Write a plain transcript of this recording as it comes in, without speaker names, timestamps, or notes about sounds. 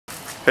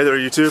Hey there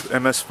YouTube,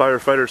 MS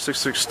Firefighter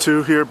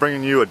 662 here,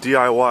 bringing you a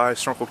DIY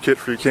snorkel kit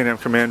for your Can-Am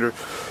Commander.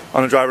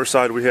 On the driver's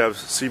side we have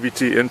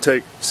CVT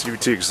intake,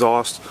 CVT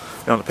exhaust,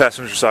 and on the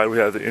passenger side we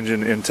have the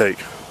engine intake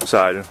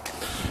side.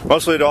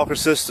 Mostly it all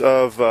consists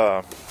of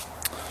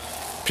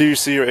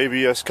PVC or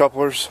ABS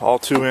couplers, all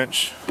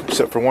 2-inch,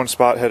 except for one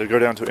spot had to go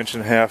down to 1.5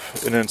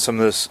 inches, and then some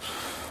of this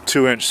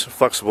 2-inch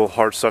flexible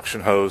hard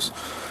suction hose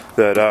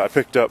that I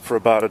picked up for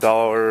about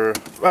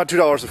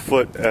 $2 a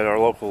foot at our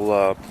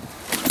local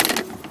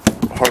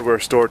hardware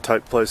store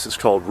type place. Is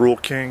called Rule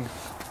King.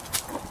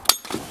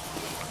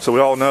 So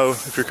we all know,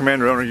 if you're a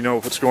Commander owner, you know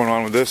what's going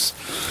on with this.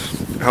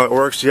 How it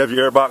works: you have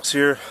your air box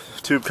here,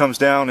 the tube comes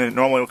down, and it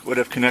normally would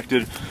have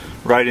connected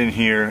right in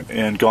here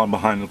and gone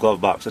behind the glove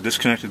box. I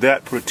disconnected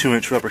that, put a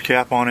 2-inch rubber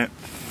cap on it,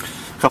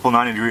 a couple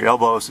 90-degree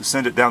elbows to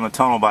send it down the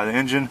tunnel by the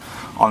engine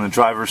on the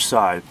driver's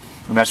side,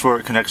 and that's where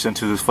it connects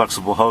into this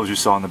flexible hose you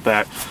saw in the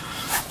back.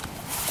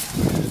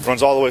 It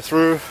runs all the way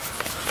through,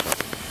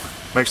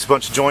 makes a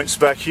bunch of joints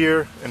back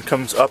here, and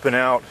comes up and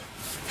out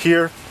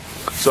here.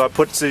 So I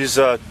put these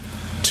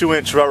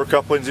 2-inch rubber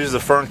couplings. These are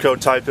the Fernco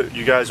type that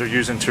you guys are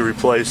using to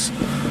replace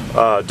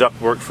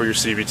ductwork for your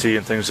CVT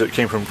and things that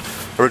came from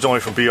originally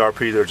from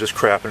BRP. They're just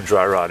crap and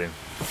dry rotting.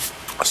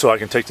 So I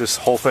can take this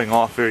whole thing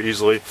off very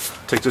easily,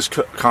 take this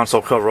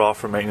console cover off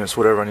for maintenance,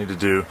 whatever I need to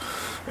do,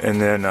 and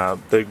then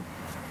the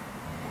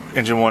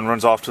engine one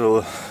runs off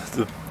to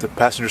the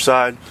passenger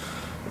side,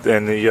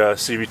 and the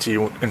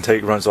CVT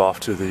intake runs off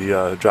to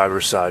the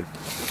driver's side.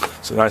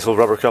 So nice little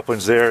rubber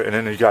couplings there, and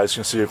then you guys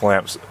can see a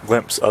glimpse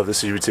of the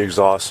CVT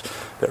exhaust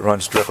that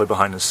runs directly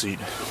behind the seat.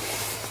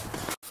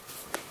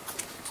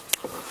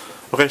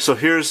 Okay, so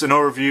here's an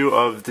overview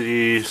of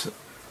the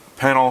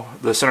panel,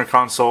 the center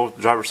console,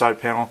 the driver's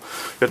side panel.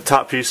 The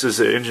top piece is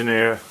the engine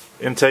air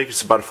intake.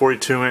 It's about a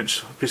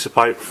 42-inch piece of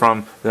pipe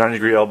from the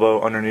 90-degree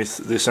elbow underneath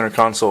the center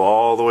console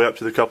all the way up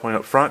to the coupling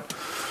up front,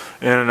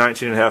 and a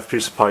 19.5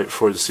 piece of pipe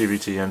for the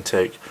CVT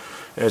intake.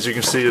 As you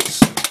can see,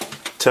 it's a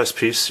test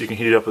piece. You can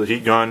heat it up with a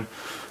heat gun.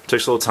 It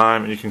takes a little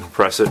time, and you can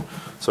compress it.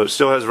 So it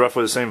still has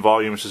roughly the same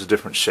volume, it's just a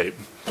different shape.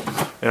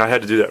 And I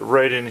had to do that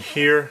right in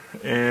here,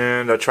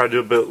 and I tried to do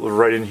a bit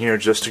right in here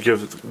just to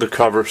give the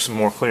cover some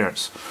more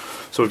clearance.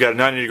 So we've got a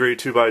 90-degree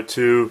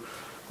 2x2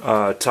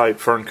 type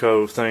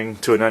Fernco thing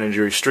to a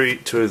 90-degree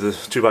street, to the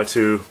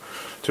 2x2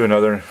 to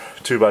another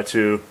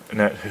 2x2, and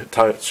that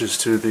attaches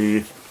to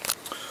the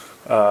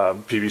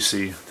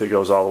PVC that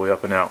goes all the way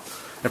up and out.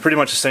 And pretty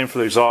much the same for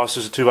the exhaust.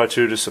 There's a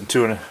 2x2 to some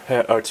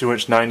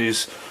 2-inch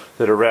 90s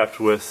that are wrapped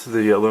with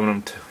the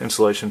aluminum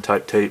insulation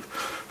type tape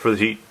for the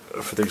heat,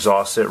 for the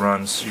exhaust that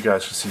runs. You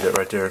guys can see that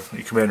right there.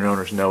 You Commander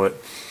owners know it,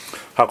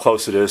 how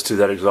close it is to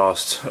that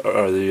exhaust,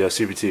 or the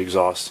CVT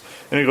exhaust.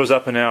 And it goes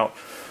up and out.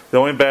 The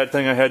only bad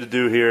thing I had to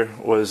do here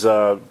was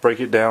break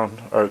it down,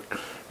 or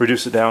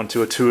reduce it down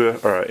to a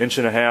 1.5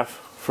 inches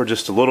for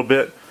just a little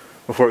bit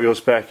before it goes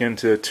back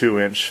into a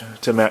 2-inch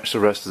to match the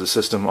rest of the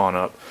system on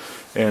up.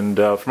 And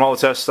from all the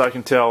tests I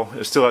can tell,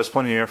 it still has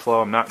plenty of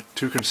airflow. I'm not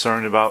too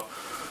concerned about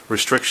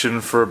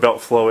restriction for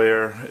belt flow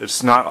air.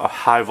 It's not a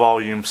high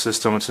volume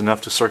system. It's enough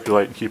to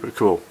circulate and keep it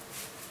cool.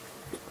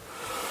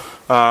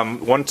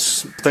 One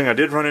thing I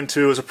did run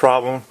into is a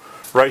problem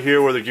right here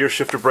where the gear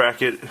shifter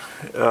bracket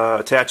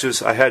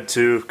attaches. I had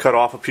to cut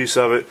off a piece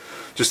of it.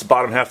 Just the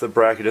bottom half of the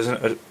bracket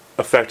doesn't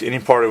affect any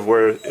part of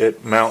where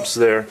it mounts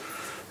there,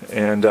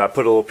 and I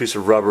put a little piece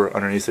of rubber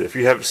underneath it. If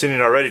you haven't seen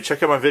it already,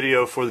 check out my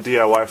video for the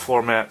DIY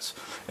floor mats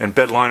and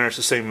bed liner. It's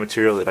the same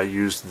material that I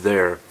used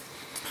there.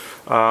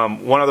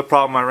 One other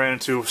problem I ran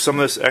into, some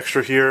of this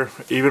extra here,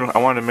 even I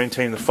wanted to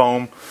maintain the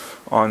foam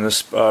on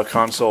this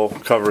console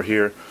cover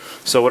here.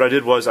 So what I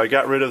did was I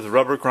got rid of the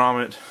rubber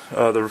grommet,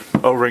 the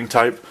O-ring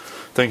type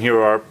thing here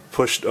where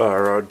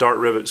our dart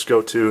rivets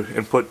go to,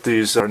 and put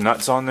these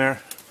nuts on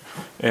there,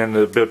 and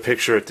a bit of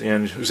picture at the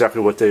end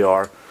exactly what they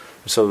are.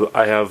 So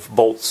I have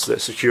bolts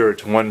that secure it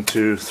to 1,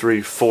 2,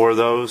 3, 4 of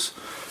those,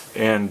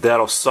 and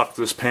that'll suck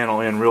this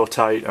panel in real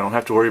tight. I don't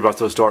have to worry about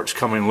those darts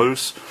coming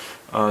loose.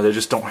 They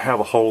just don't have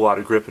a whole lot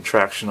of grip and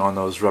traction on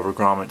those rubber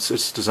grommets.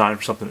 It's designed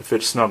for something that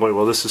fits snugly.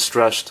 Well, this is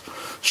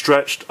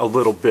stretched a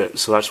little bit,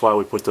 so that's why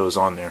we put those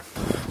on there.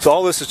 So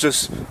all this is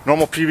just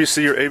normal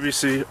PVC or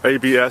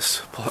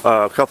ABS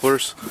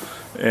couplers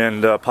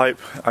and pipe.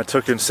 I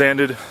took and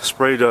sanded,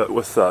 sprayed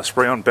with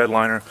spray-on bed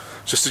liner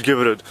just to give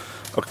it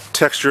a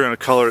texture and a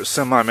color that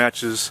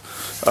semi-matches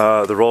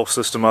the roll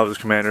system of the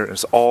Commander.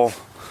 It's all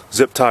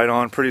zip tied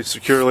on pretty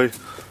securely.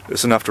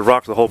 It's enough to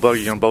rock the whole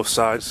buggy on both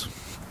sides.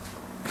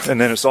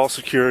 And then it's all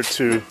secured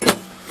to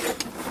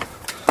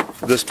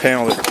this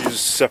panel that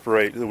uses to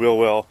separate the wheel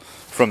well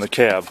from the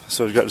cab.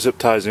 So you've got zip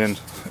ties in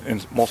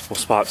multiple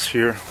spots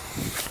here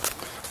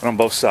and on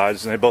both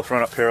sides, and they both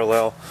run up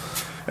parallel.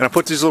 And I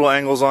put these little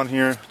angles on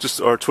here,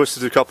 or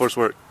twisted the couplers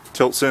where it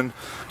tilts in,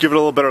 give it a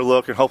little better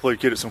look, and hopefully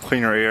get it some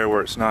cleaner air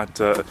where it's not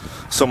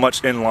so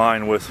much in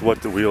line with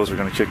what the wheels are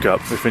going to kick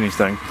up, if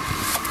anything.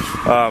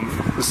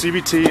 The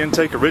CVT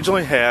intake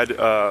originally had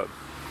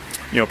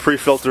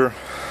pre-filter,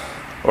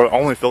 or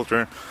only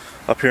filter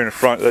up here in the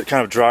front, that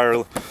kind of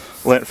drier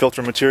lint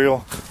filter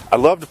material. I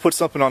love to put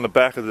something on the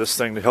back of this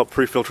thing to help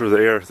pre-filter the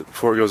air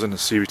before it goes into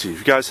CVT. If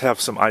you guys have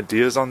some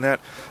ideas on that,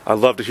 I'd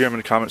love to hear them in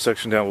the comment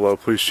section down below.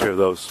 Please share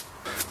those.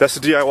 That's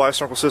the DIY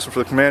snorkel system for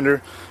the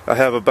Commander. I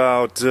have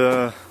about 3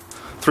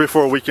 or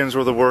 4 weekends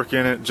worth of work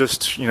in it,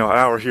 just an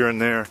hour here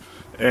and there,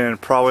 and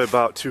probably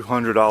about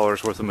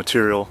 $200 worth of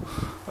material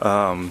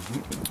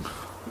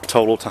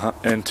total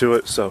into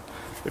it. So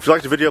if you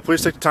liked the video,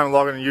 please take the time to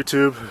log into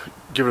YouTube,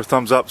 give it a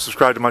thumbs up,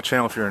 subscribe to my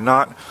channel if you're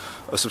not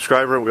a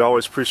subscriber. We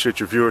always appreciate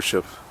your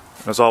viewership.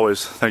 As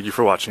always, thank you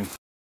for watching.